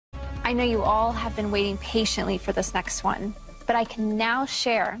I know you all have been waiting patiently for this next one, but I can now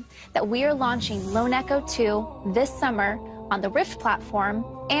share that we are launching Lone Echo 2 this summer on the Rift platform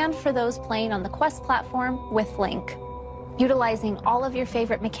and for those playing on the Quest platform with Link. Utilizing all of your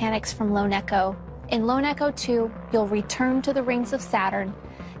favorite mechanics from Lone Echo, in Lone Echo 2, you'll return to the rings of Saturn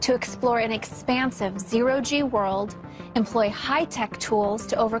to explore an expansive zero-G world, employ high-tech tools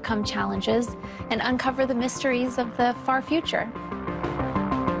to overcome challenges, and uncover the mysteries of the far future.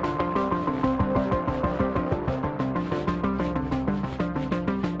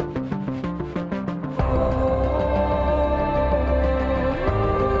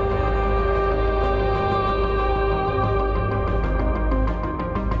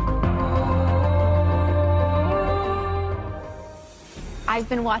 I've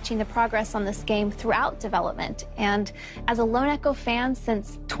been watching the progress on this game throughout development, and as a Lone Echo fan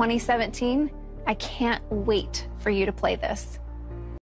since 2017, I can't wait for you to play this.